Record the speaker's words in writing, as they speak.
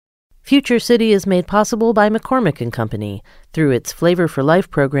Future City is made possible by McCormick & Company. Through its Flavor for Life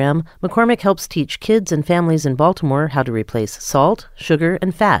program, McCormick helps teach kids and families in Baltimore how to replace salt, sugar,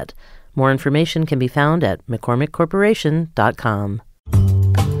 and fat. More information can be found at McCormickCorporation.com.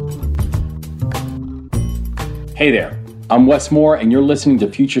 Hey there, I'm Wes Moore, and you're listening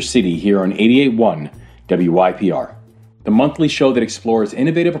to Future City here on 88.1 WYPR, the monthly show that explores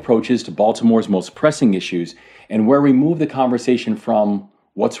innovative approaches to Baltimore's most pressing issues and where we move the conversation from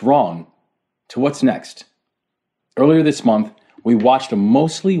what's wrong to what's next. Earlier this month, we watched a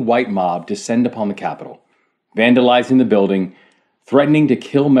mostly white mob descend upon the Capitol, vandalizing the building, threatening to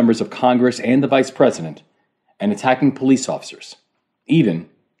kill members of Congress and the Vice President, and attacking police officers, even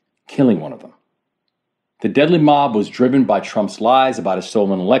killing one of them. The deadly mob was driven by Trump's lies about a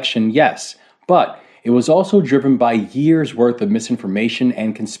stolen election, yes, but it was also driven by years' worth of misinformation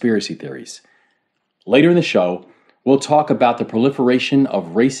and conspiracy theories. Later in the show, we'll talk about the proliferation of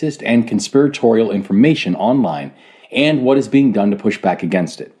racist and conspiratorial information online and what is being done to push back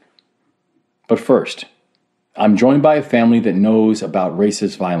against it. But first, I'm joined by a family that knows about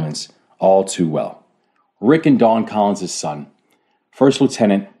racist violence all too well. Rick and Dawn Collins' son, First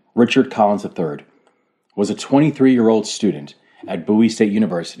Lieutenant Richard Collins III, was a 23-year-old student at Bowie State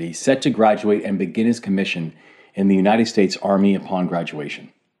University set to graduate and begin his commission in the United States Army upon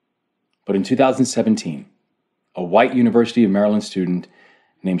graduation. But in 2017, a white University of Maryland student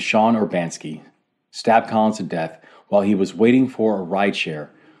named Sean Urbanski stabbed Collins to death while he was waiting for a rideshare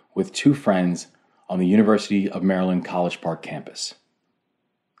with two friends on the University of Maryland College Park campus.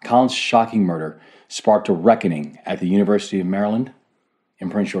 Collins' shocking murder sparked a reckoning at the University of Maryland, in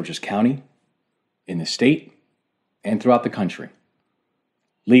Prince George's County, in the state, and throughout the country,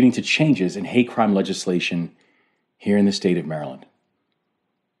 leading to changes in hate crime legislation here in the state of Maryland.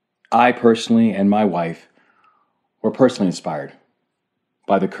 I personally and my wife were personally inspired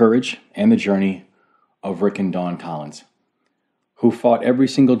by the courage and the journey of Rick and Dawn Collins, who fought every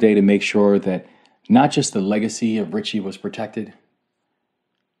single day to make sure that not just the legacy of Richie was protected,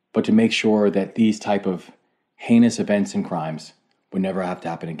 but to make sure that these type of heinous events and crimes would never have to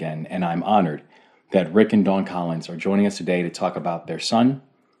happen again. And I'm honored that Rick and Dawn Collins are joining us today to talk about their son,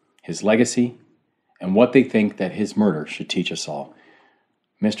 his legacy, and what they think that his murder should teach us all.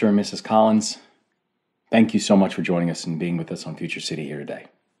 Mr. and Mrs. Collins, thank you so much for joining us and being with us on Future City here today.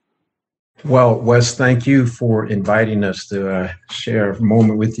 Well, Wes, thank you for inviting us to share a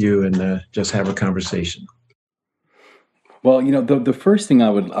moment with you and just have a conversation. Well, the first thing I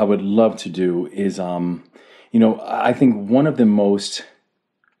would love to do is, I think one of the most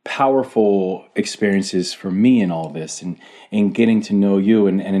powerful experiences for me in all this and in getting to know you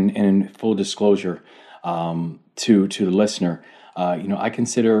and in full disclosure to the listener, I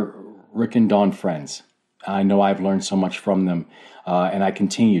consider Rick and Dawn friends. I know I've learned so much from them, and I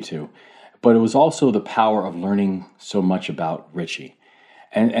continue to. But it was also the power of learning so much about Richie.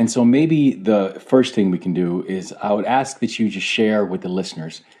 And so maybe the first thing we can do is I would ask that you just share with the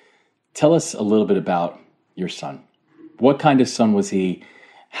listeners, tell us a little bit about your son. What kind of son was he?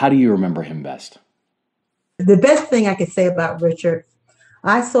 How do you remember him best? The best thing I could say about Richard,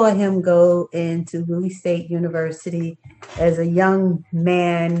 I saw him go into Bowie State University as a young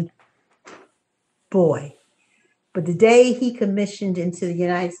man boy. But the day he commissioned into the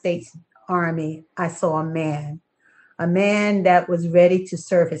United States Army, I saw a man that was ready to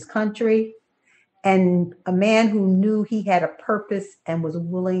serve his country, and a man who knew he had a purpose and was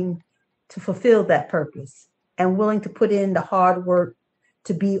willing to fulfill that purpose and willing to put in the hard work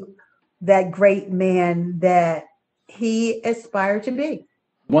to be that great man that he aspired to be.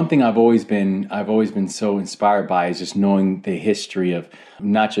 One thing I've always been so inspired by is just knowing the history of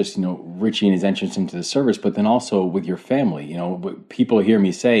not just, Richie and his entrance into the service, but then also with your family. People hear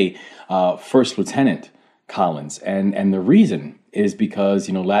me say First Lieutenant Collins. And the reason is because,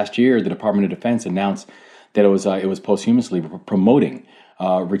 last year the Department of Defense announced that it was posthumously promoting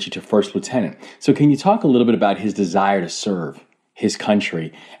Richie to First Lieutenant. So can you talk a little bit about his desire to serve his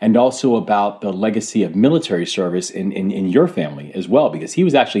country and also about the legacy of military service in your family as well, because he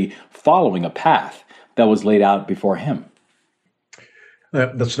was actually following a path that was laid out before him?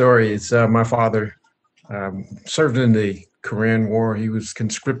 The story is my father served in the Korean War. He was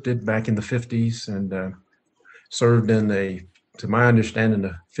conscripted back in the 50s and served to my understanding,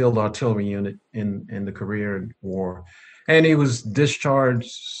 the Field Artillery Unit in the Korean War. And he was discharged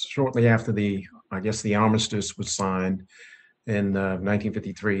shortly after the armistice was signed in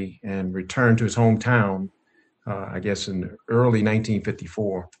 1953 and returned to his hometown, in early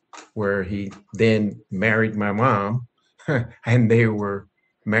 1954, where he then married my mom, and they were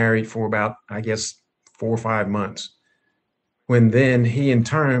married for about, 4 or 5 months. when then he in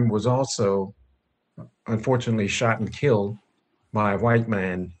turn was also unfortunately shot and killed by a white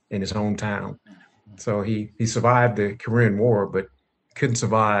man in his hometown. So he survived the Korean War, but couldn't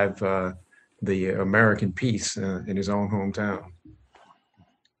survive the American peace in his own hometown.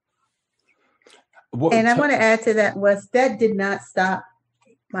 And I want to add to that, Wes, that did not stop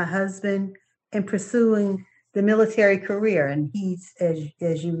my husband in pursuing the military career. And he's,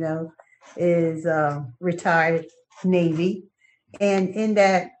 as you know, is retired Navy. And in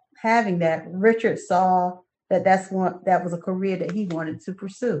that, having that, Richard saw that that was a career that he wanted to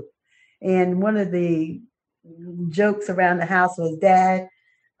pursue. And one of the jokes around the house was, Dad,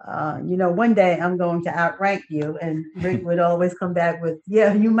 one day I'm going to outrank you. And Rick would always come back with,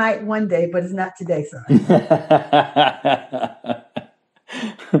 yeah, you might one day, but it's not today, son.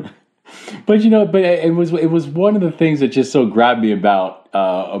 But it was one of the things that just so grabbed me about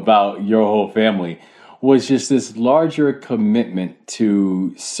your whole family was just this larger commitment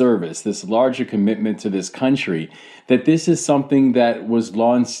to service, this larger commitment to this country, that this is something that was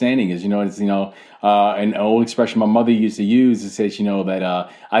long-standing. As an old expression my mother used to use, it says, that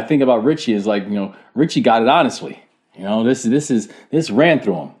I think about Richie is like, Richie got it honestly. This ran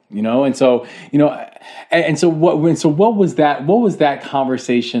through him, and so, what was that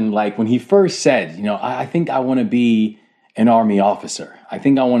conversation like when he first said, I think I want to be an Army officer. I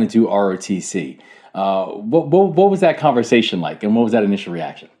think I want to do ROTC. What was that conversation like, and what was that initial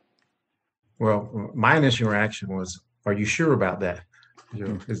reaction? Well, my initial reaction was, "Are you sure about that?"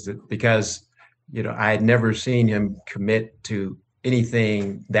 Is it because I had never seen him commit to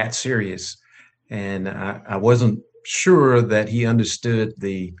anything that serious, and I wasn't sure that he understood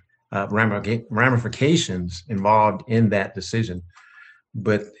the ramifications involved in that decision.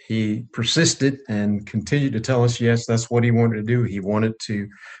 But he persisted and continued to tell us, yes, that's what he wanted to do. He wanted to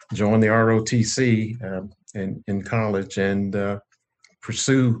join the ROTC in college and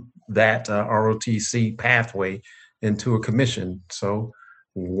pursue that ROTC pathway into a commission. So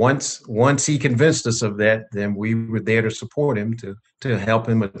once he convinced us of that, then we were there to support him to help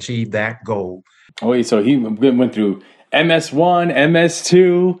him achieve that goal. Oh, so he went through MS1,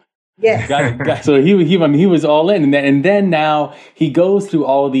 MS2. Yes. So he was all in, and then now he goes through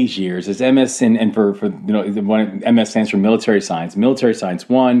all of these years as MS, and for MS stands for military science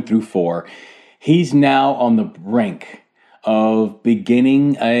 1 through 4. He's now on the brink of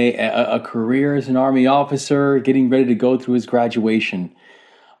beginning a career as an Army officer, getting ready to go through his graduation,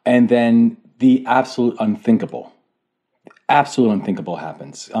 and then the absolute unthinkable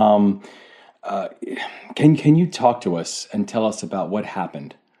happens. Can you talk to us and tell us about what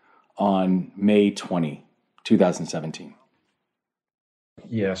happened on May 20, 2017?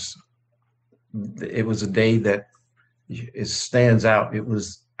 Yes. It was a day that it stands out. It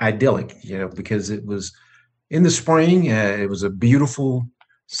was idyllic, because it was in the spring. It was a beautiful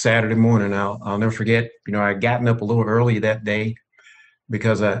Saturday morning. I'll never forget, I'd gotten up a little early that day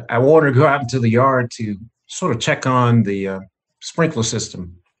because I wanted to go out into the yard to sort of check on the sprinkler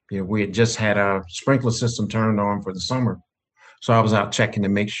system. We had just had our sprinkler system turned on for the summer. So I was out checking to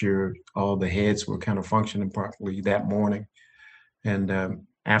make sure all the heads were kind of functioning properly that morning. And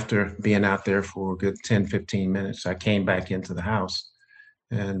after being out there for a good 10, 15 minutes, I came back into the house.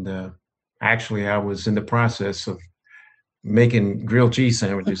 And actually, I was in the process of making grilled cheese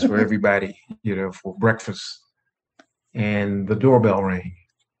sandwiches for everybody, for breakfast. And the doorbell rang.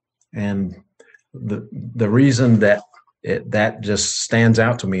 And the reason that that just stands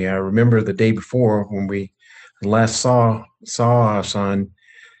out to me, I remember the day before when we last saw our son.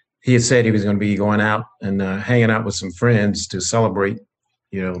 He had said he was going to be going out and hanging out with some friends to celebrate,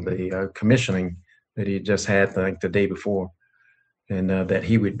 the commissioning that he had just had like the day before, and that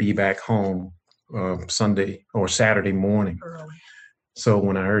he would be back home Sunday or Saturday morning. Early. So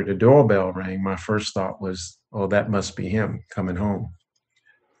when I heard the doorbell ring, my first thought was, oh, that must be him coming home.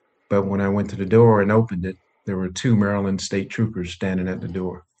 But when I went to the door and opened it, there were 2 Maryland state troopers standing at the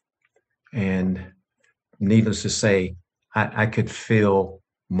door. And needless to say, I could feel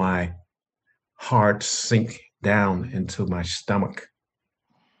my heart sink down into my stomach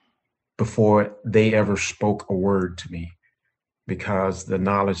before they ever spoke a word to me, because the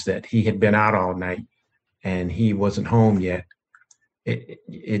knowledge that he had been out all night and he wasn't home yet,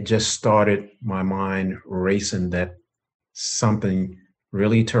 it just started my mind racing that something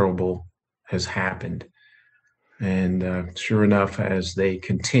really terrible has happened. And sure enough, as they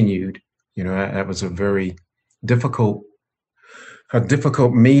continued, that was a very difficult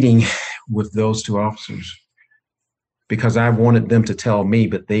meeting with those 2 officers, because I wanted them to tell me,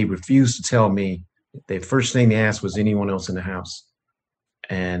 but they refused to tell me. The first thing they asked was anyone else in the house.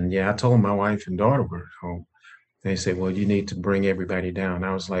 And yeah, I told them my wife and daughter were at home. They said, well, you need to bring everybody down.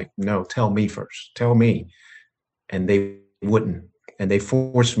 I was like, no, tell me first. Tell me. And they wouldn't. And they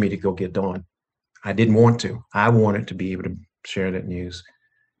forced me to go get Dawn. I didn't want to. I wanted to be able to share that news.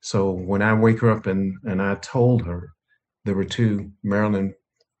 So when I wake her up and I told her there were two Maryland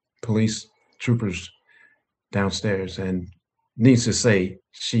police troopers downstairs, and needs to say,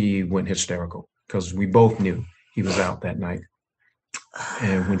 she went hysterical because we both knew he was out that night.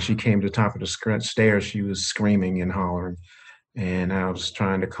 And when she came to the top of the stairs, she was screaming and hollering. And I was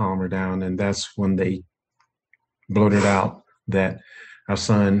trying to calm her down. And that's when they blurted out that our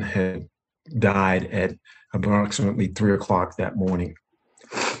son had died at approximately 3 o'clock that morning.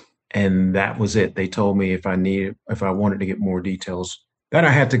 And that was it. They told me if I wanted to get more details, that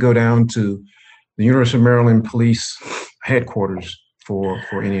I had to go down to the University of Maryland Police headquarters for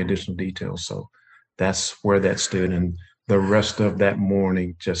any additional details. So that's where that stood. And the rest of that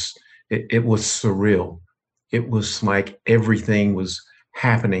morning, it was surreal. It was like everything was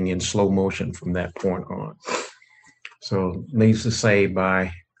happening in slow motion from that point on. So needless to say,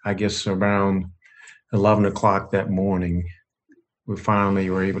 by, I guess, around 11 o'clock that morning, we finally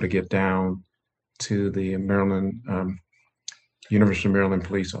were able to get down to the Maryland, University of Maryland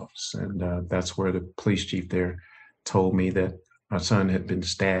police office. And that's where the police chief there told me that my son had been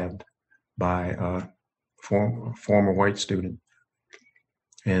stabbed by a former white student,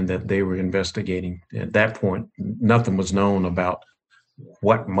 and that they were investigating. At that point, nothing was known about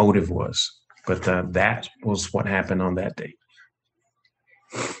what motive was, but that was what happened on that date.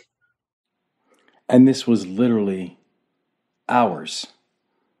 And this was literally hours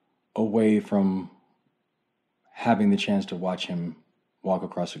away from having the chance to watch him walk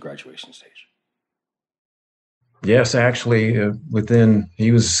across the graduation stage. Yes, actually,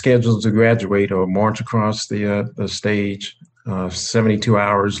 he was scheduled to graduate or march across the stage 72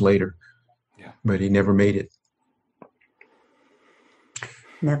 hours later. Yeah. But he never made it.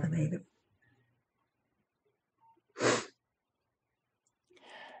 Never made it.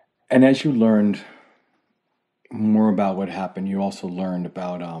 And as you learned more about what happened, you also learned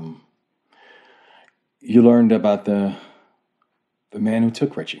about the man who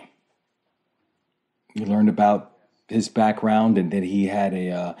took Richie. You learned about his background and that he had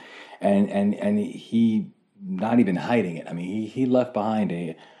and he, not even hiding it. I mean, he left behind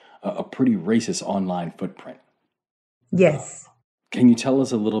a pretty racist online footprint. Yes. Can you tell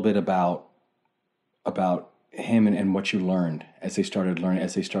us a little bit about him and what you learned as they started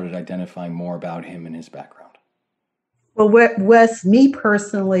identifying more about him and his background? Well, Wes, me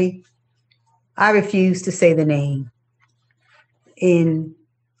personally, I refuse to say the name. In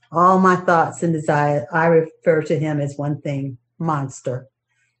all my thoughts and desires, I refer to him as one thing: monster.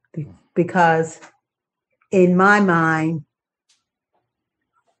 Because in my mind,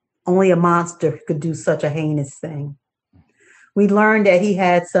 only a monster could do such a heinous thing. We learned that he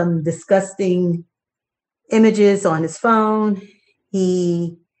had some disgusting images on his phone.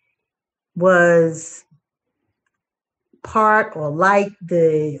 He was part or like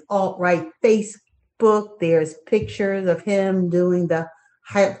the alt-right Facebook. There's pictures of him doing the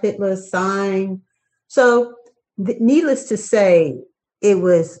Heil Hitler sign. So needless to say, it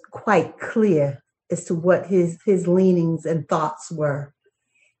was quite clear as to what his leanings and thoughts were.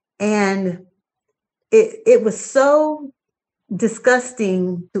 And it was so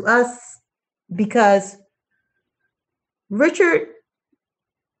disgusting to us because Richard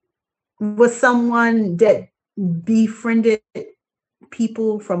was someone that befriended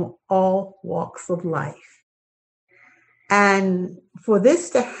people from all walks of life. And for this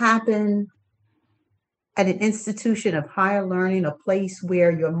to happen at an institution of higher learning, a place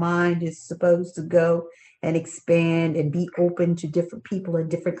where your mind is supposed to go and expand and be open to different people and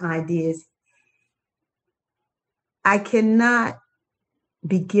different ideas, I cannot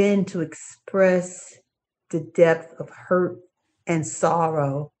begin to express the depth of hurt and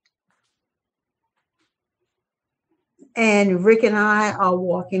sorrow. And Rick and I are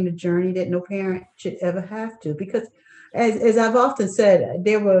walking the journey that no parent should ever have to, because as I've often said,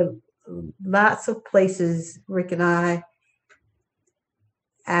 there were lots of places Rick and I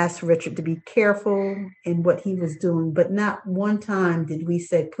asked Richard to be careful in what he was doing, but not one time did we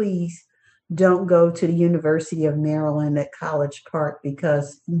say, please don't go to the University of Maryland at College Park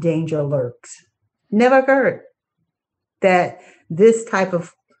because danger lurks. Never occurred that this type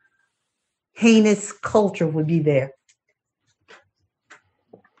of heinous culture would be there.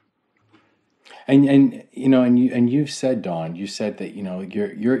 And you've said, Dawn, you said that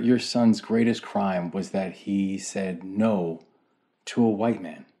your son's greatest crime was that he said no to a white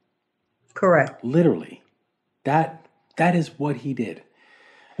man. Correct. Literally, that is what he did.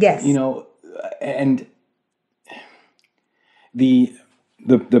 Yes. And the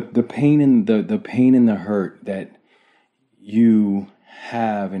the pain and the pain and the hurt that you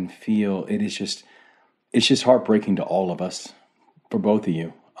have and feel, it's just heartbreaking to all of us, for both of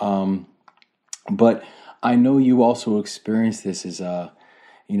you. But I know you also experienced this as a,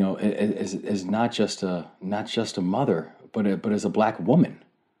 as not just a mother, but as a Black woman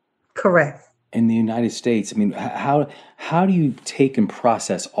Correct. in the United States. I mean, how do you take and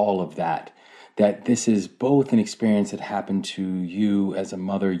process all of that? That this is both an experience that happened to you as a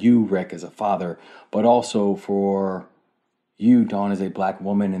mother, you, Rick, as a father, but also for you, Dawn, as a Black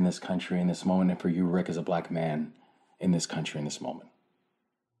woman in this country in this moment, and for you, Rick, as a Black man in this country in this moment.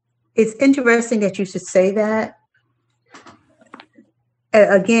 It's interesting that you should say that.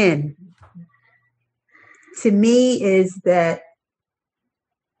 Again, to me, is that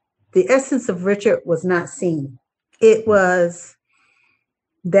the essence of Richard was not seen. It was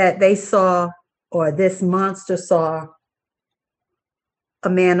that they saw, or this monster saw, a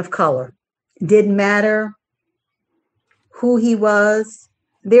man of color. Didn't matter who he was.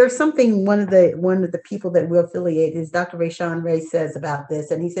 There's something one of the people that we're affiliated is Dr. Rashawn Ray says about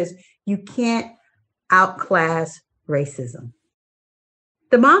this, and he says you can't outclass racism.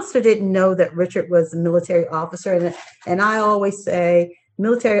 The monster didn't know that Richard was a military officer, and I always say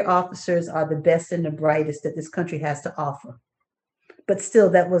military officers are the best and the brightest that this country has to offer. But still,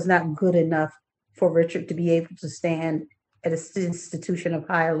 that was not good enough for Richard to be able to stand at an institution of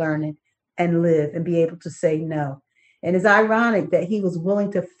higher learning and live and be able to say no. And it's ironic that he was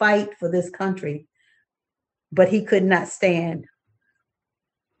willing to fight for this country, but he could not stand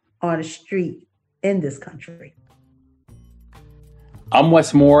on a street in this country. I'm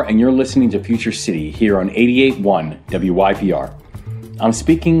Wes Moore, and you're listening to Future City here on 88.1 WYPR. I'm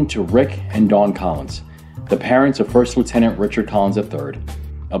speaking to Rick and Dawn Collins, the parents of First Lieutenant Richard Collins III,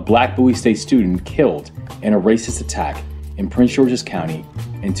 a Black Bowie State student killed in a racist attack in Prince George's County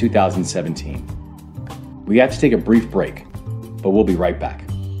in 2017. We have to take a brief break, but we'll be right back.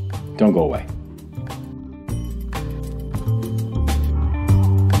 Don't go away.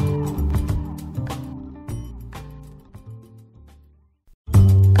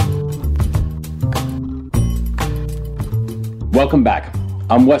 Welcome back.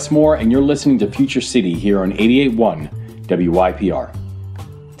 I'm Wes Moore, and you're listening to Future City here on 88.1 WYPR.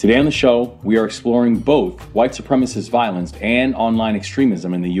 Today on the show, we are exploring both white supremacist violence and online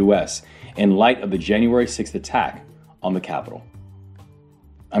extremism in the U.S. in light of the January 6th attack on the Capitol.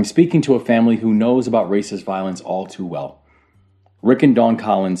 I'm speaking to a family who knows about racist violence all too well. Rick and Dawn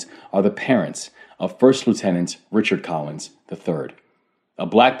Collins are the parents of First Lieutenant Richard Collins III, a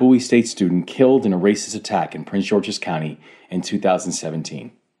Black Bowie State student killed in a racist attack in Prince George's County in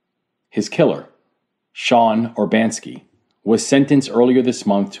 2017. His killer, Sean Urbanski, was sentenced earlier this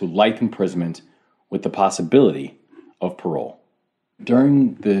month to life imprisonment with the possibility of parole.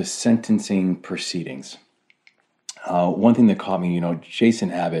 During the sentencing proceedings, one thing that caught me, Jason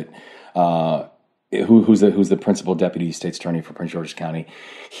Abbott, who's the principal deputy state's attorney for Prince George's County,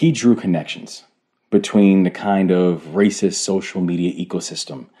 he drew connections between the kind of racist social media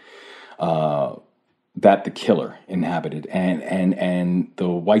ecosystem that the killer inhabited and the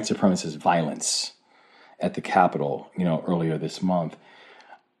white supremacist violence at the Capitol, earlier this month.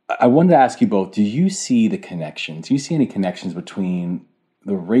 I wanted to ask you both, do you see the connections? Do you see any connections between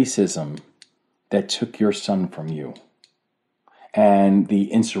the racism that took your son from you and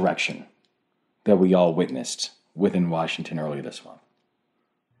the insurrection that we all witnessed within Washington earlier this month?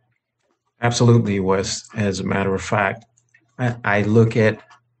 Absolutely, Wes. As a matter of fact, I look at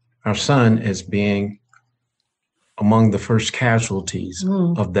our son as being among the first casualties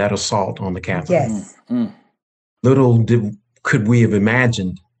of that assault on the Capitol. Yes. Little could we have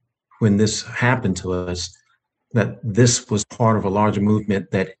imagined when this happened to us that this was part of a larger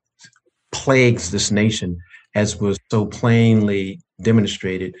movement that plagues this nation, as was so plainly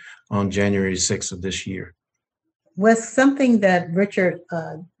demonstrated on January 6th of this year. Was something that Richard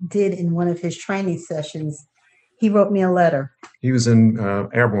did in one of his training sessions. He wrote me a letter. He was in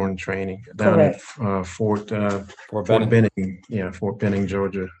airborne training down Correct. at Fort Benning,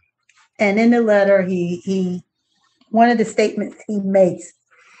 Georgia. And in the letter, he one of the statements he makes,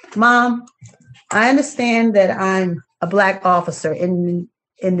 Mom, I understand that I'm a Black officer in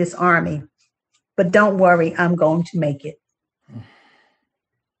this Army, but don't worry, I'm going to make it.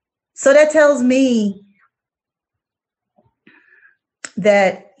 So that tells me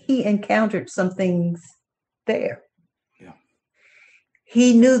that he encountered some things there. Yeah.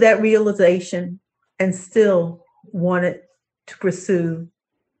 He knew that realization and still wanted to pursue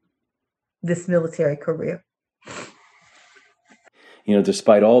this military career.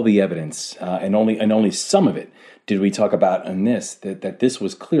 despite all the evidence, and only some of it did we talk about in this, that this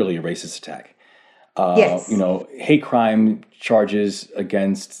was clearly a racist attack. Yes. Hate crime charges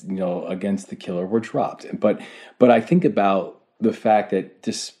against the killer were dropped. But I think about the fact that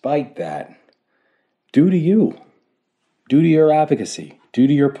despite that, due to your advocacy, due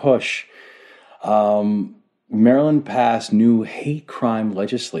to your push, Maryland passed new hate crime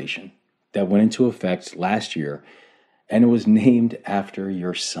legislation that went into effect last year, and it was named after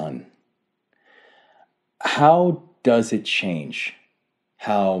your son. How does it change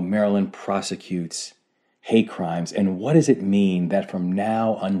how Maryland prosecutes hate crimes, and what does it mean that from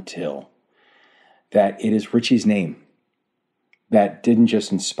now until that it is Richie's name that didn't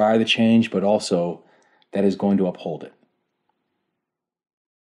just inspire the change, but also that is going to uphold it?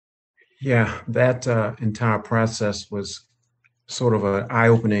 Yeah, that entire process was sort of an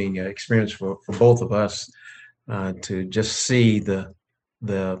eye-opening experience for both of us, to just see the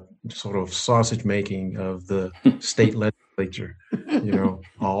sort of sausage making of the state legislature.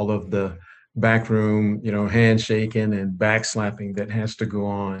 All of the backroom, handshaking and backslapping that has to go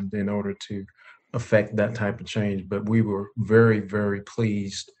on in order to affect that type of change. But we were very, very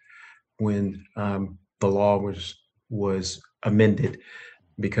pleased when the law was amended,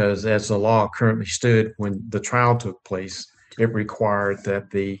 because as the law currently stood when the trial took place, it required that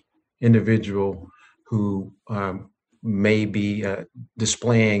the individual who may be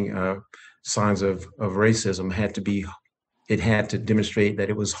displaying signs of racism had to demonstrate that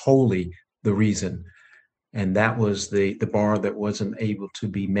it was wholly the reason. And that was the bar that wasn't able to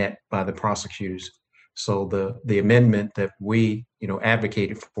be met by the prosecutors. So the amendment that we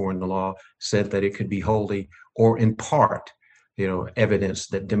advocated for in the law said that it could be wholly or in part evidence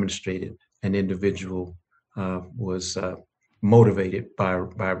that demonstrated an individual was motivated by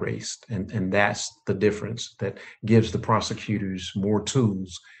race. And that's the difference that gives the prosecutors more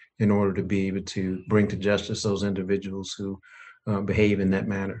tools in order to be able to bring to justice those individuals who behave in that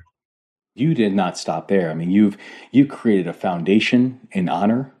manner. You did not stop there. I mean, you created a foundation in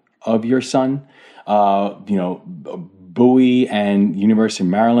honor of your son. Bowie and University of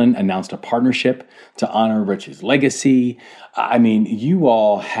Maryland announced a partnership to honor Rich's legacy. I mean, you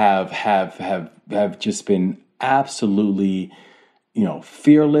all have just been absolutely,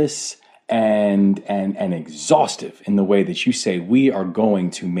 fearless and exhaustive in the way that you say we are going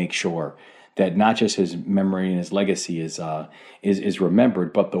to make sure that not just his memory and his legacy is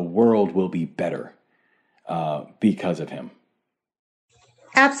remembered, but the world will be better because of him.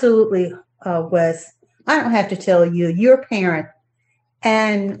 Absolutely, Wes. I don't have to tell you, you're a parent,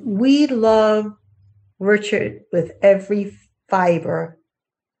 and we love Richard with every fiber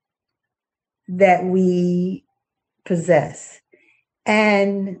that we possess.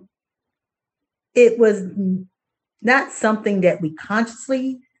 And it was not something that we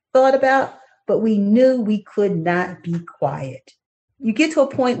consciously thought about, but we knew we could not be quiet. You get to a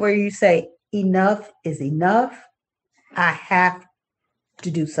point where you say, enough is enough. I have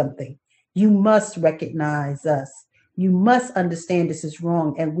to do something. You must recognize us. You must understand this is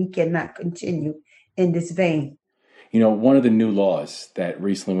wrong, and we cannot continue in this vein. One of the new laws that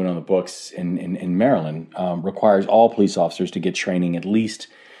recently went on the books in Maryland requires all police officers to get training at least,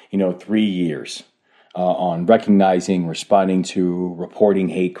 3 years on recognizing, responding to, reporting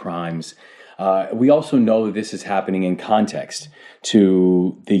hate crimes. We also know that this is happening in context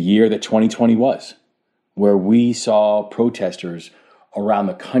to the year that 2020 was, where we saw protesters around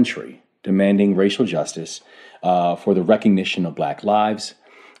the country demanding racial justice, for the recognition of Black lives,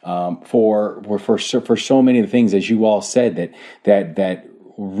 for so many of the things, as you all said, that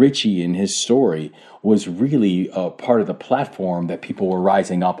Richie and his story was really a part of the platform that people were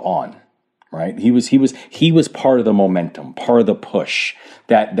rising up on. Right? He was part of the momentum, part of the push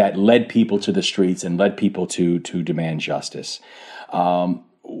that led people to the streets and led people to demand justice.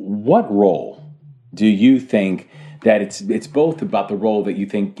 What role do you think that it's both about the role that you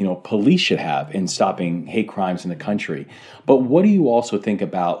think police should have in stopping hate crimes in the country, but what do you also think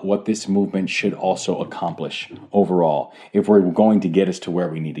about what this movement should also accomplish overall if we're going to get us to where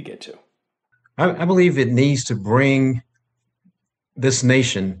we need to get to? I believe it needs to bring this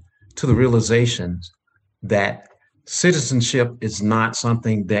nation to the realization that citizenship is not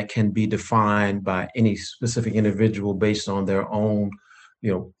something that can be defined by any specific individual based on their own,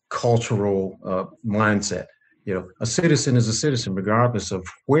 cultural mindset. A citizen is a citizen regardless of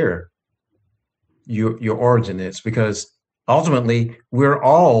where your origin is, because ultimately we're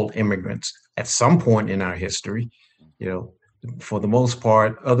all immigrants at some point in our history. For the most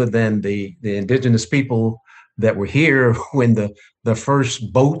part, other than the indigenous people that were here when the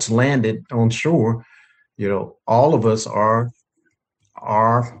first boats landed on shore, all of us are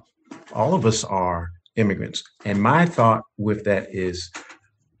are, all of us are immigrants. And my thought with that is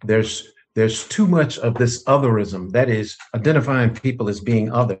there's too much of this otherism, that is identifying people as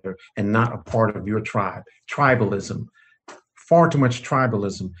being other and not a part of your tribe, tribalism, far too much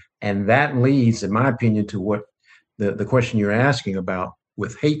tribalism. And that leads, in my opinion, to what the question you're asking about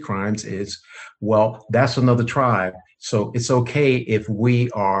with hate crimes is, well, that's another tribe. So it's okay if we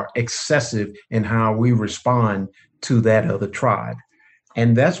are excessive in how we respond to that other tribe.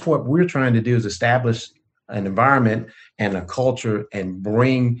 And that's what we're trying to do, is establish an environment and a culture and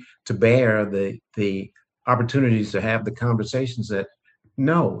bring to bear the opportunities to have the conversations that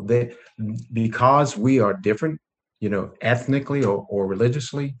no, that because we are different, ethnically or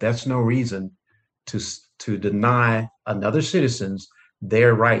religiously, that's no reason to deny another citizens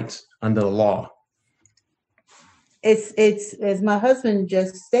their rights under the law. It's as my husband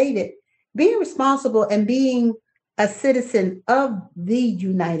just stated, being responsible and being a citizen of the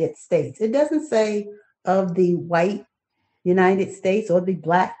United States. It doesn't say of the white United States or the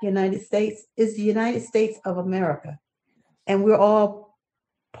Black United States. It's the United States of America. And we're all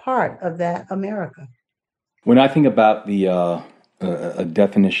part of that America. When I think about a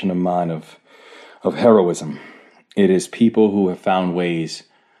definition of mine of heroism, it is people who have found ways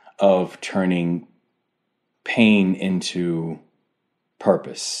of turning pain into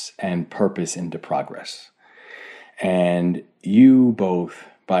purpose and purpose into progress. And you both,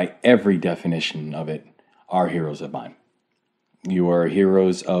 by every definition of it, are heroes of mine. You are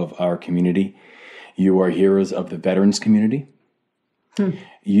heroes of our community. You are heroes of the veterans community.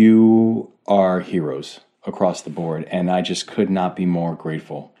 You are heroes across the board. And I just could not be more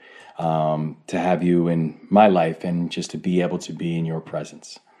grateful to have you in my life and just to be able to be in your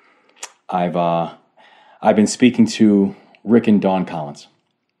presence. I've been speaking to Rick and Dawn Collins,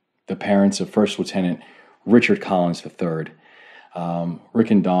 the parents of First Lieutenant Richard Collins III.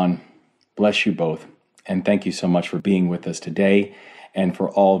 Rick and Dawn, bless you both. And thank you so much for being with us today and for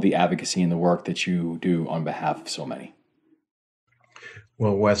all the advocacy and the work that you do on behalf of so many.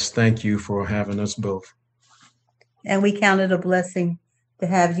 Well, Wes, thank you for having us both. And we count it a blessing to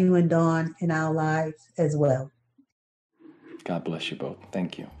have you and Dawn in our lives as well. God bless you both.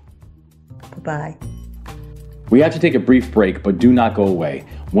 Thank you. Bye-bye. We have to take a brief break, but do not go away.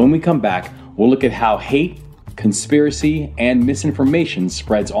 When we come back, we'll look at how hate, conspiracy, and misinformation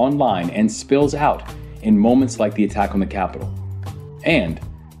spreads online and spills out in moments like the attack on the Capitol, and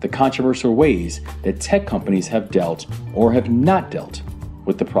the controversial ways that tech companies have dealt or have not dealt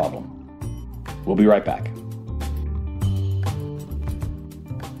with the problem. We'll be right back.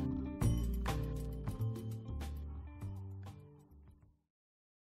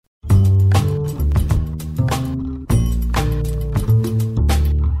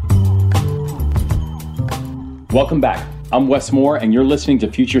 Welcome back. I'm Wes Moore, and you're listening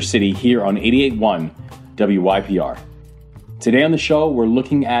to Future City here on 88.1 WYPR. Today on the show, we're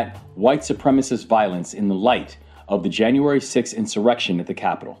looking at white supremacist violence in the light of the January 6th insurrection at the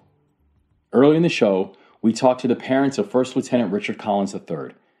Capitol. Earlier in the show, we talked to the parents of First Lieutenant Richard Collins III,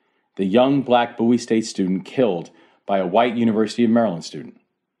 the young black Bowie State student killed by a white University of Maryland student.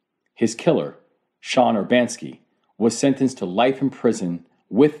 His killer, Sean Urbanski, was sentenced to life in prison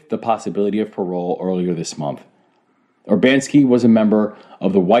with the possibility of parole earlier this month. Urbanski was a member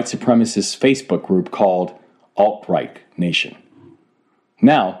of the white supremacist Facebook group called Alt-Right Nation.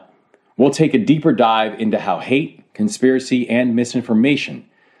 Now, we'll take a deeper dive into how hate, conspiracy, and misinformation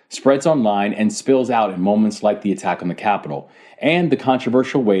spreads online and spills out in moments like the attack on the Capitol, and the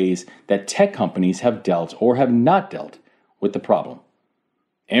controversial ways that tech companies have dealt or have not dealt with the problem.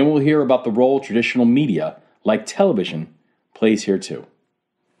 And we'll hear about the role traditional media, like television, plays here too.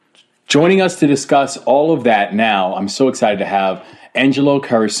 Joining us to discuss all of that now, I'm so excited to have Angelo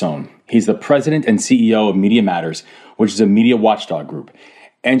Carusone. He's the president and CEO of Media Matters, which is a media watchdog group.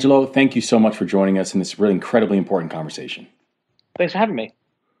 Angelo, thank you so much for joining us in this really incredibly important conversation. Thanks for having me.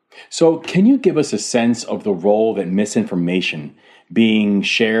 So can you give us a sense of the role that misinformation being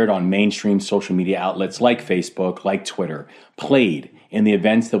shared on mainstream social media outlets like Facebook, like Twitter, played in the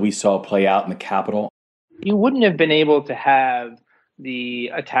events that we saw play out in the Capitol? You wouldn't have been able to have the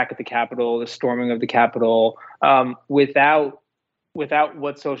attack at the Capitol, the storming of the Capitol, without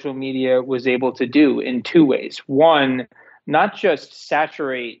what social media was able to do in two ways. One, not just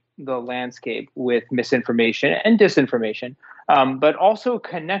saturate the landscape with misinformation and disinformation, but also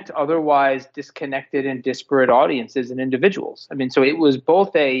connect otherwise disconnected and disparate audiences and individuals. I mean, so it was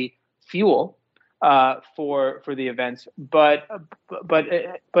both a fuel for the events, but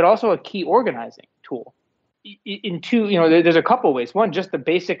also a key organizing tool. In two, there's a couple ways. One, just the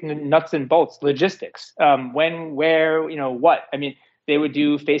basic nuts and bolts logistics. When, where, what. I mean, They would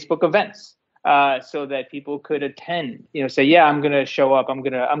do Facebook events so that people could attend. Say, yeah, I'm going to show up. I'm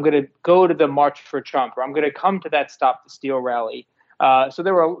going to go to the March for Trump, or I'm going to come to that Stop the Steal rally. So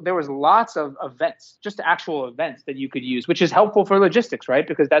there was lots of events, just actual events that you could use, which is helpful for logistics, right?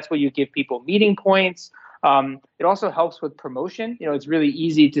 Because that's where you give people meeting points. It also helps with promotion. It's really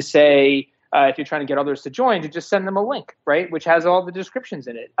easy to say, if you're trying to get others to join, to just send them a link, right, which has all the descriptions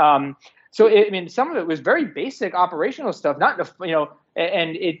in it. Some of it was very basic operational stuff, not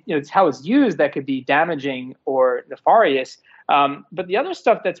and it's how it's used that could be damaging or nefarious. But the other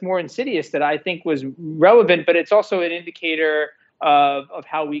stuff that's more insidious that I think was relevant, but it's also an indicator of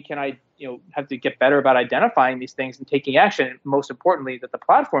how we can have to get better about identifying these things and taking action. And most importantly, that the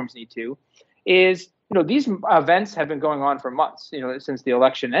platforms need to, is these events have been going on for months, since the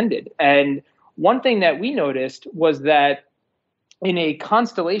election ended. And one thing that we noticed was that in a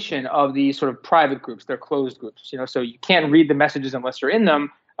constellation of these sort of private groups, they're closed groups, so you can't read the messages unless you're in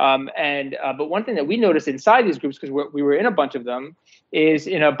them. But one thing that we noticed inside these groups, because we were in a bunch of them, is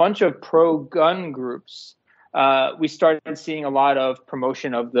in a bunch of pro-gun groups, we started seeing a lot of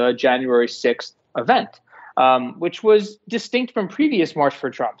promotion of the January 6th event. Which was distinct from previous March for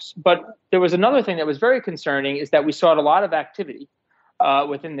Trumps. But there was another thing that was very concerning, is that we saw a lot of activity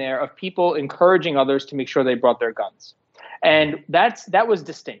within there of people encouraging others to make sure they brought their guns. And that was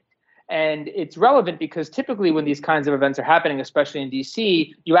distinct. And it's relevant because typically when these kinds of events are happening, especially in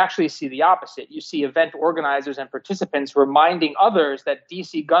DC, you actually see the opposite. You see event organizers and participants reminding others that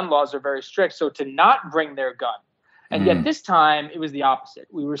DC gun laws are very strict, so to not bring their gun. And yet this time it was the opposite.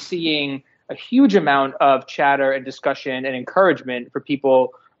 We were seeing a huge amount of chatter and discussion and encouragement for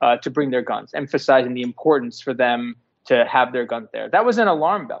people to bring their guns, emphasizing the importance for them to have their guns there. That was an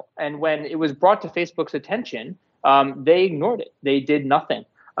alarm bell. And when it was brought to Facebook's attention, they ignored it. They did nothing.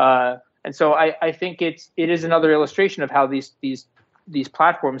 And so I think it is another illustration of how these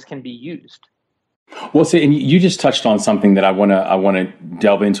platforms can be used. Well, see, and you just touched on something that I want to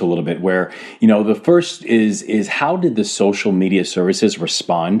delve into a little bit, where the first is how did the social media services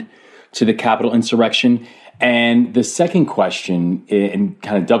respond to the Capitol insurrection? And the second question, and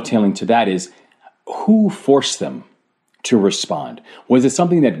kind of dovetailing to that, is who forced them to respond? Was it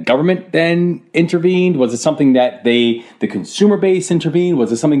something that government then intervened? Was it something that the consumer base intervened?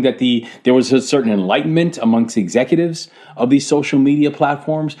 Was it something that there was a certain enlightenment amongst the executives of these social media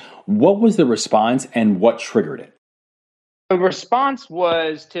platforms? What was the response, and what triggered it? The response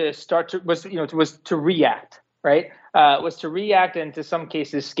was to react, right? Was to react and, to some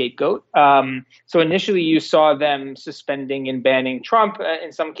cases, scapegoat. So initially you saw them suspending and banning Trump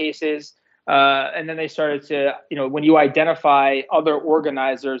in some cases. And then they started to, when you identify other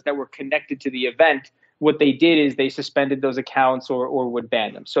organizers that were connected to the event, what they did is they suspended those accounts or would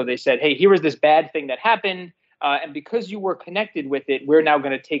ban them. So they said, hey, here was this bad thing that happened. And because you were connected with it, we're now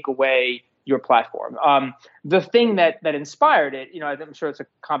going to take away your platform. The thing that inspired it, I'm sure it's a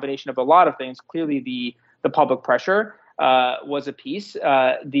combination of a lot of things. Clearly, the public pressure was a piece.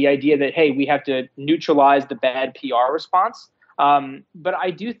 The idea that, hey, we have to neutralize the bad PR response. But I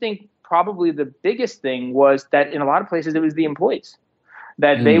do think probably the biggest thing was that in a lot of places, it was the employees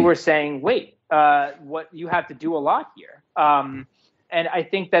that they were saying, wait, what you have to do a lot here. And I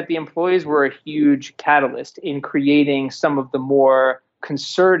think that the employees were a huge catalyst in creating some of the more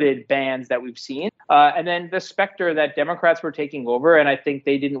concerted bans that we've seen. And then the specter that Democrats were taking over, and I think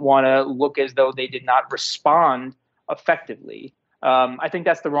they didn't want to look as though they did not respond effectively. I think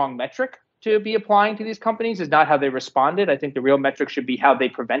that's the wrong metric to be applying to these companies, is not how they responded. I think the real metric should be how they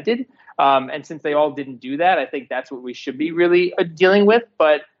prevented. And since they all didn't do that, I think that's what we should be really dealing with.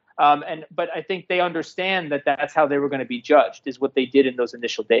 But I think they understand that that's how they were going to be judged, is what they did in those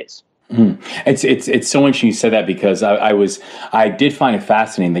initial days. It's so interesting you said that, because I did find it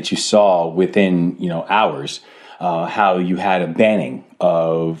fascinating that you saw within hours how you had a banning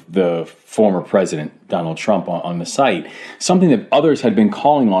of the former president Donald Trump on the site, something that others had been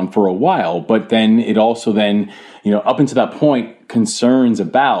calling on for a while. But then it also up until that point, concerns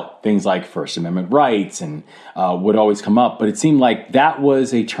about things like First Amendment rights and would always come up. But it seemed like that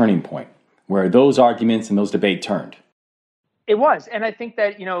was a turning point where those arguments and those debate turned. It was. And I think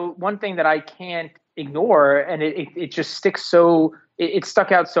that, one thing that I can't ignore, and it just it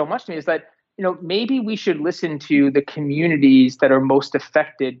stuck out so much to me, is that, maybe we should listen to the communities that are most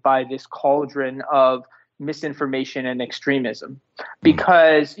affected by this cauldron of misinformation and extremism.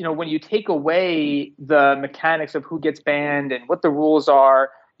 Because, when you take away the mechanics of who gets banned and what the rules are,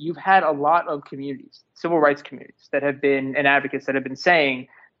 you've had a lot of communities, civil rights communities that have been, and advocates that have been saying,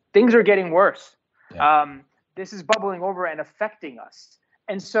 things are getting worse. Yeah. This is bubbling over and affecting us.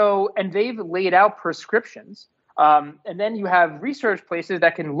 And they've laid out prescriptions And then you have research places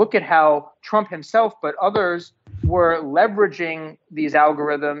that can look at how Trump himself, but others were leveraging these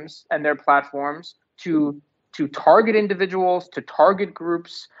algorithms and their platforms to target individuals, to target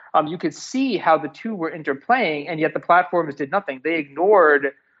groups. You could see how the two were interplaying, and yet the platforms did nothing. They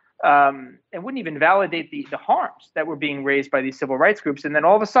ignored and wouldn't even validate the harms that were being raised by these civil rights groups. And then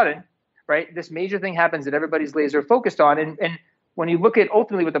all of a sudden, right, this major thing happens that everybody's laser focused on. And when you look at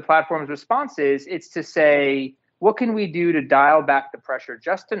ultimately what the platform's response is, it's to say, what can we do to dial back the pressure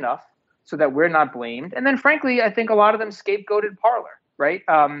just enough so that we're not blamed? And then, frankly, I think a lot of them scapegoated Parler, right?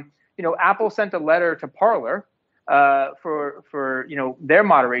 Apple sent a letter to Parler for their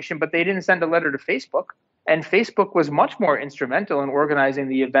moderation, but they didn't send a letter to Facebook. And Facebook was much more instrumental in organizing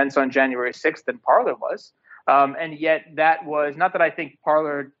the events on January 6th than Parler was. And yet that was not that I think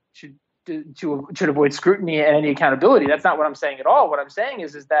Parler should avoid scrutiny and any accountability. That's not what I'm saying at all. What I'm saying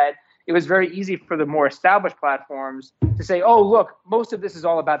is that it was very easy for the more established platforms to say, oh, look, most of this is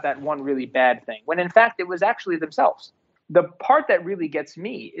all about that one really bad thing, when in fact it was actually themselves. The part that really gets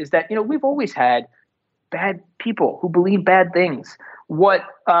me is that, we've always had bad people who believe bad things.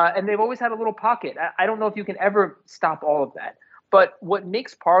 And they've always had a little pocket. I don't know if you can ever stop all of that. But what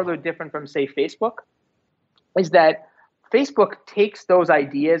makes Parler different from, say, Facebook is that Facebook takes those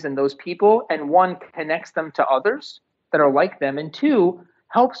ideas and those people and, one, connects them to others that are like them, and two,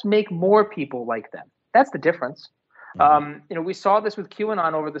 helps make more people like them. That's the difference. We saw this with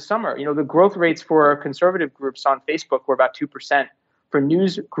QAnon over the summer. The growth rates for conservative groups on Facebook were about 2%. For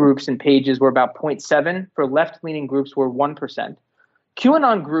news groups and pages were about 0.7%. For left-leaning groups were 1%.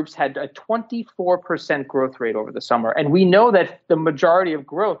 QAnon groups had a 24% growth rate over the summer. And we know that the majority of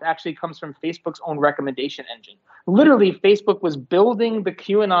growth actually comes from Facebook's own recommendation engine. Literally, Facebook was building the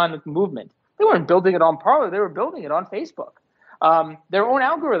QAnon movement. They weren't building it on Parler. They were building it on Facebook. Their own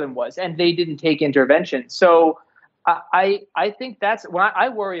algorithm was, and they didn't take intervention. So I think that's when I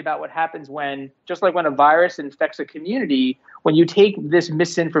worry about what happens when, just like when a virus infects a community, when you take this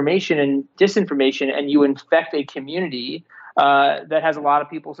misinformation and disinformation and you infect a community that has a lot of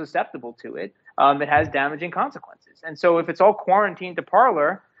people susceptible to it, it has damaging consequences. And so if it's all quarantined to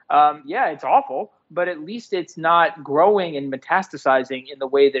Parler, it's awful, but at least it's not growing and metastasizing in the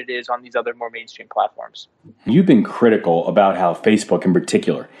way that it is on these other more mainstream platforms. You've been critical about how Facebook in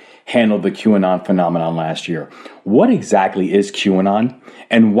particular handled the QAnon phenomenon last year. What exactly is QAnon,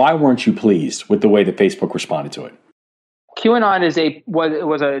 and why weren't you pleased with the way that Facebook responded to it? QAnon is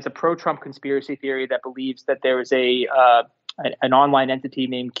a pro-Trump conspiracy theory that believes that there is an online entity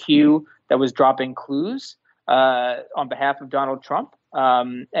named Q that was dropping clues on behalf of Donald Trump,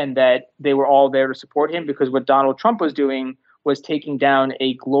 and that they were all there to support him, because what Donald Trump was doing was taking down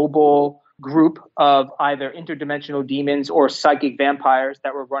a global group of either interdimensional demons or psychic vampires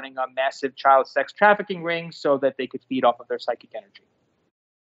that were running a massive child sex trafficking ring so that they could feed off of their psychic energy.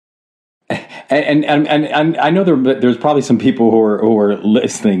 And I know there's probably some people who are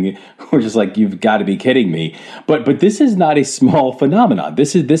listening who are just like, you've got to be kidding me. But this is not a small phenomenon.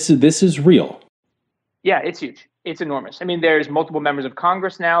 This is real. Yeah, it's huge. It's enormous. I mean, there's multiple members of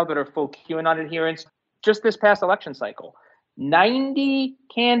Congress now that are full QAnon adherents. Just this past election cycle, 90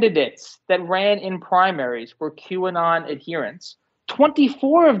 candidates that ran in primaries were QAnon adherents.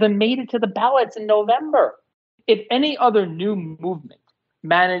 24 of them made it to the ballots in November. If any other new movement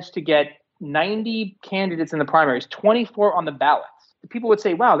managed to get 90 candidates in the primaries, 24 on the ballots, people would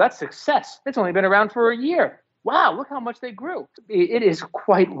say, wow, that's success. It's only been around for a year. Wow, look how much they grew. It is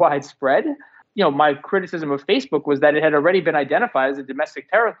quite widespread. My criticism of Facebook was that it had already been identified as a domestic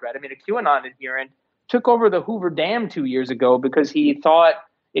terror threat. I mean, a QAnon adherent took over the Hoover Dam 2 years ago because he thought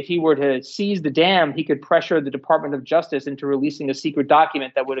if he were to seize the dam, he could pressure the Department of Justice into releasing a secret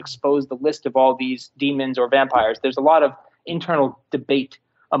document that would expose the list of all these demons or vampires. There's a lot of internal debate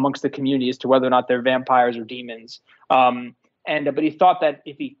amongst the community as to whether or not they're vampires or demons. But he thought that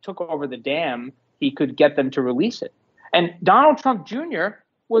if he took over the dam, he could get them to release it. And Donald Trump Jr.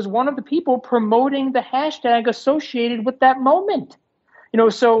 was one of the people promoting the hashtag associated with that moment.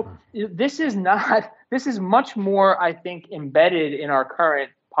 So this is much more, I think, embedded in our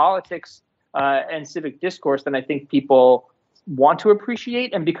current politics and civic discourse than I think people want to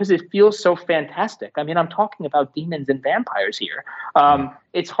appreciate, and because it feels so fantastic. I mean, I'm talking about demons and vampires here.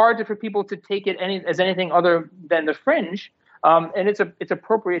 It's hard for people to take it as anything other than the fringe, and it's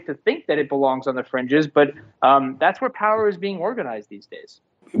appropriate to think that it belongs on the fringes, but that's where power is being organized these days.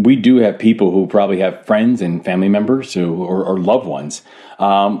 We do have people who probably have friends and family members or loved ones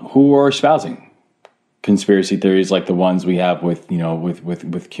who are espousing conspiracy theories like the ones we have with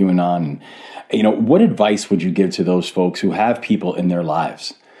QAnon. And, what advice would you give to those folks who have people in their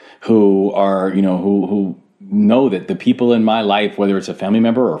lives who are, who know that the people in my life, whether it's a family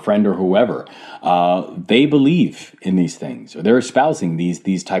member or a friend or whoever, they believe in these things, or they're espousing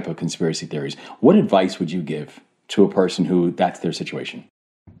these type of conspiracy theories. What advice would you give to a person who that's their situation?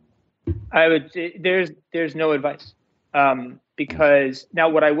 I would. There's no advice, because now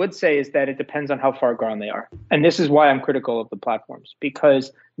what I would say is that it depends on how far gone they are, and this is why I'm critical of the platforms,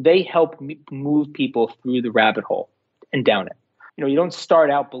 because they help move people through the rabbit hole and down it. You don't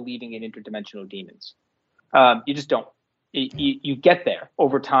start out believing in interdimensional demons. You just don't. You get there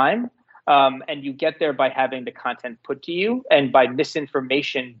over time, and you get there by having the content put to you and by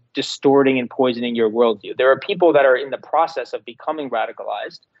misinformation distorting and poisoning your worldview. There are people that are in the process of becoming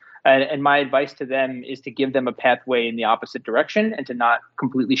radicalized, and my advice to them is to give them a pathway in the opposite direction and to not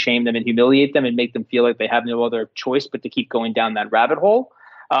completely shame them and humiliate them and make them feel like they have no other choice but to keep going down that rabbit hole.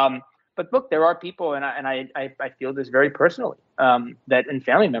 But look, there are people, and I feel this very personally, that and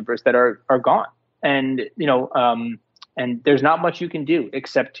family members that are gone. And, and there's not much you can do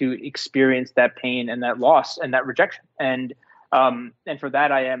except to experience that pain and that loss and that rejection. And for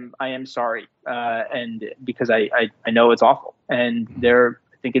that, I am sorry. And because I know it's awful, and I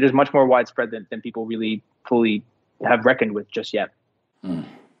think it is much more widespread than people really fully have reckoned with just yet.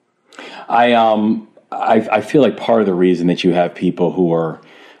 I feel like part of the reason that you have people who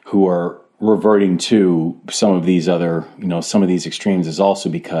are reverting to some of these other, some of these extremes is also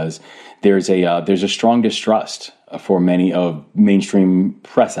because there's a strong distrust for many of mainstream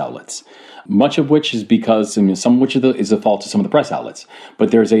press outlets, much of which is because some of which is the fault of some of the press outlets,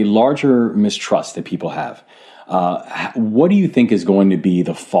 but there's a larger mistrust that people have. What do you think is going to be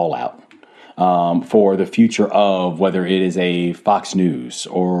the fallout for the future of whether it is a Fox News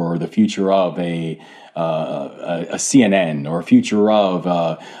or the future of a CNN or a future of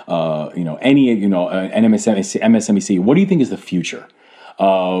MSNBC? What do you think is the future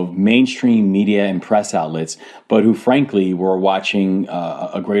of mainstream media and press outlets, but who frankly were watching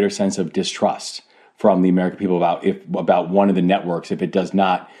a greater sense of distrust from the American people about one of the networks if it does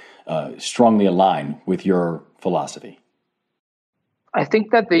not strongly align with your philosophy? I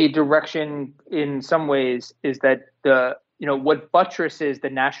think that the direction in some ways is that what buttresses the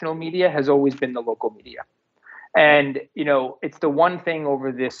national media has always been the local media. And, it's the one thing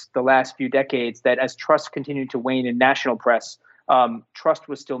over the last few decades that as trust continued to wane in national press, trust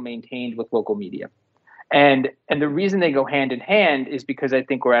was still maintained with local media. And the reason they go hand in hand is because I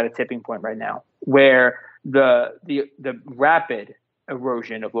think we're at a tipping point right now where the rapid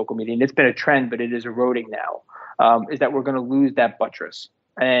erosion of local media, and it's been a trend, but it is eroding now, is that we're going to lose that buttress.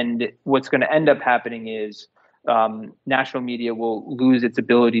 And what's going to end up happening is national media will lose its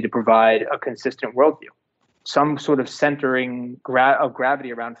ability to provide a consistent worldview, some sort of centering of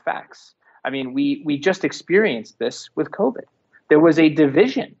gravity around facts. I mean, we just experienced this with COVID. There was a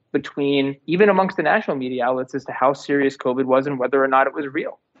division between, even amongst the national media outlets, as to how serious COVID was and whether or not it was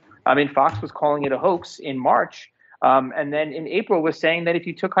real. I mean, Fox was calling it a hoax in March, and then in April was saying that if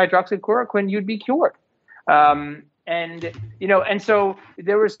you took hydroxychloroquine, you'd be cured. And so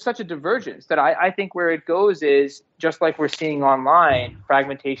there was such a divergence that I think where it goes is just like we're seeing online,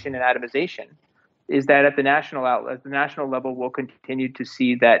 fragmentation and atomization, is that at the national level, we'll continue to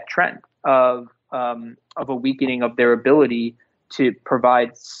see that trend of a weakening of their ability to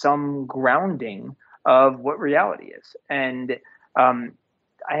provide some grounding of what reality is. And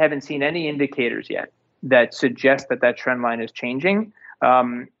I haven't seen any indicators yet that suggest that trend line is changing.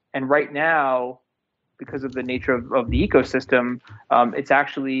 And right now, because of the nature of the ecosystem, it's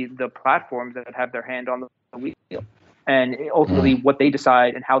actually the platforms that have their hand on the wheel, and ultimately what they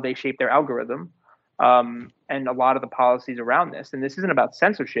decide and how they shape their algorithm, and a lot of the policies around this. And this isn't about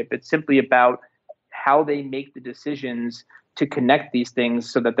censorship. It's simply about how they make the decisions to connect these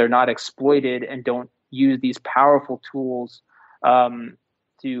things so that they're not exploited and don't use these powerful tools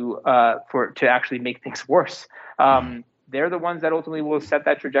to actually make things worse. They're the ones that ultimately will set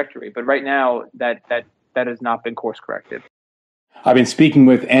that trajectory. But right now, that has not been course corrected. I've been speaking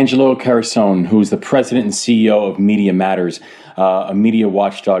with Angelo Carusone, who's the president and CEO of Media Matters, a media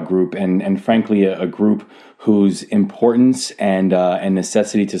watchdog group, and frankly, a group whose importance and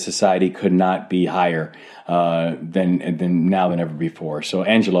necessity to society could not be higher than now than ever before. So,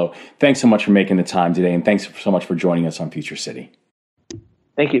 Angelo, thanks so much for making the time today, and thanks so much for joining us on Future City.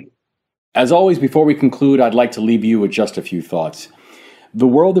 Thank you. As always, before we conclude, I'd like to leave you with just a few thoughts. The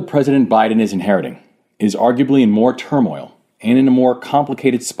world that President Biden is inheriting is arguably in more turmoil and in a more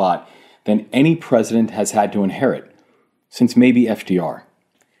complicated spot than any president has had to inherit since maybe FDR.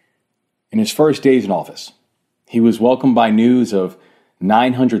 In his first days in office, he was welcomed by news of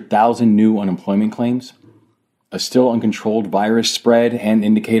 900,000 new unemployment claims, a still uncontrolled virus spread and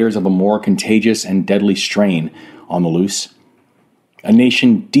indicators of a more contagious and deadly strain on the loose, a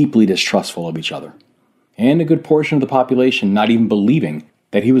nation deeply distrustful of each other, and a good portion of the population not even believing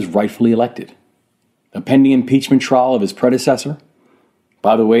that he was rightfully elected, a pending impeachment trial of his predecessor.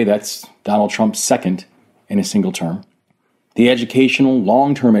 By the way, that's Donald Trump's second in a single term. The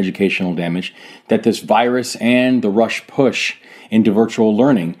long-term educational damage that this virus and the rush push into virtual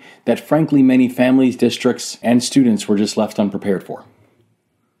learning that frankly many families, districts, and students were just left unprepared for.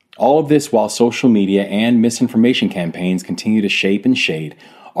 All of this while social media and misinformation campaigns continue to shape and shade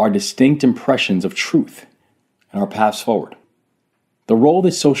our distinct impressions of truth and our paths forward. The role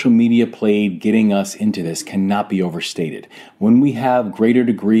that social media played getting us into this cannot be overstated. When we have greater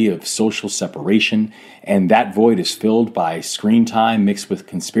degree of social separation and that void is filled by screen time mixed with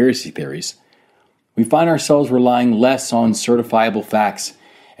conspiracy theories, we find ourselves relying less on certifiable facts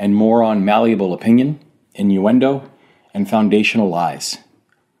and more on malleable opinion, innuendo, and foundational lies.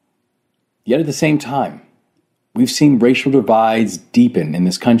 Yet at the same time, we've seen racial divides deepen in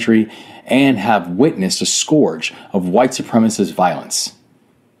this country and have witnessed a scourge of white supremacist violence,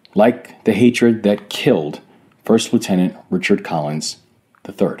 like the hatred that killed First Lieutenant Richard Collins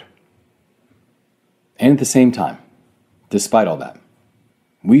III. And at the same time, despite all that,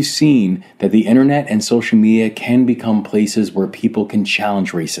 we've seen that the internet and social media can become places where people can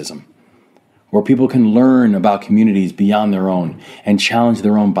challenge racism, where people can learn about communities beyond their own and challenge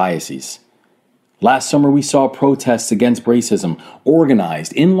their own biases. Last summer, we saw protests against racism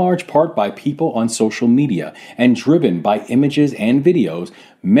organized in large part by people on social media and driven by images and videos,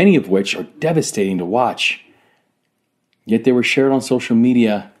 many of which are devastating to watch. Yet they were shared on social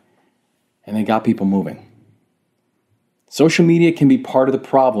media and they got people moving. Social media can be part of the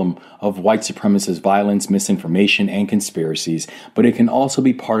problem of white supremacist violence, misinformation, and conspiracies, but it can also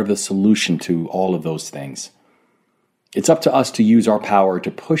be part of the solution to all of those things. It's up to us to use our power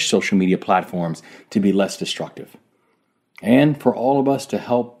to push social media platforms to be less destructive, and for all of us to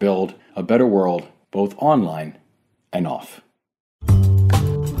help build a better world, both online and off.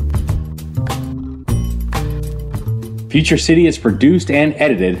 Future City is produced and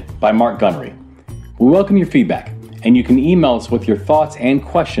edited by Mark Gunnery. We welcome your feedback, and you can email us with your thoughts and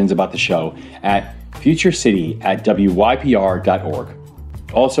questions about the show at futurecity@wypr.org.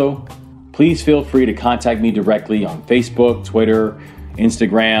 Also, please feel free to contact me directly on Facebook, Twitter,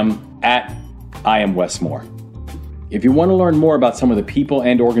 Instagram, @IamWesMoore. If you want to learn more about some of the people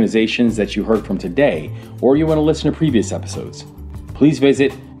and organizations that you heard from today, or you want to listen to previous episodes, please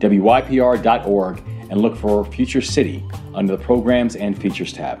visit wypr.org and look for Future City under the Programs and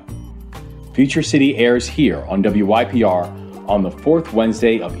Features tab. Future City airs here on WYPR on the fourth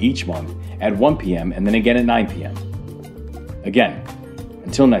Wednesday of each month at 1 p.m. and then again at 9 p.m. Again,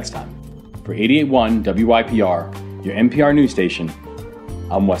 until next time, for 88.1 WYPR, your NPR news station,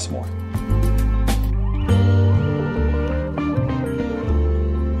 I'm Wes Moore.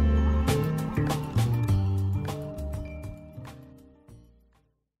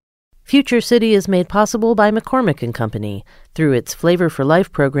 Future City is made possible by McCormick & Company. Through its Flavor for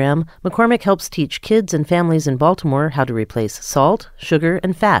Life program, McCormick helps teach kids and families in Baltimore how to replace salt, sugar,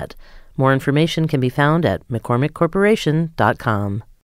 and fat. More information can be found at McCormickCorporation.com.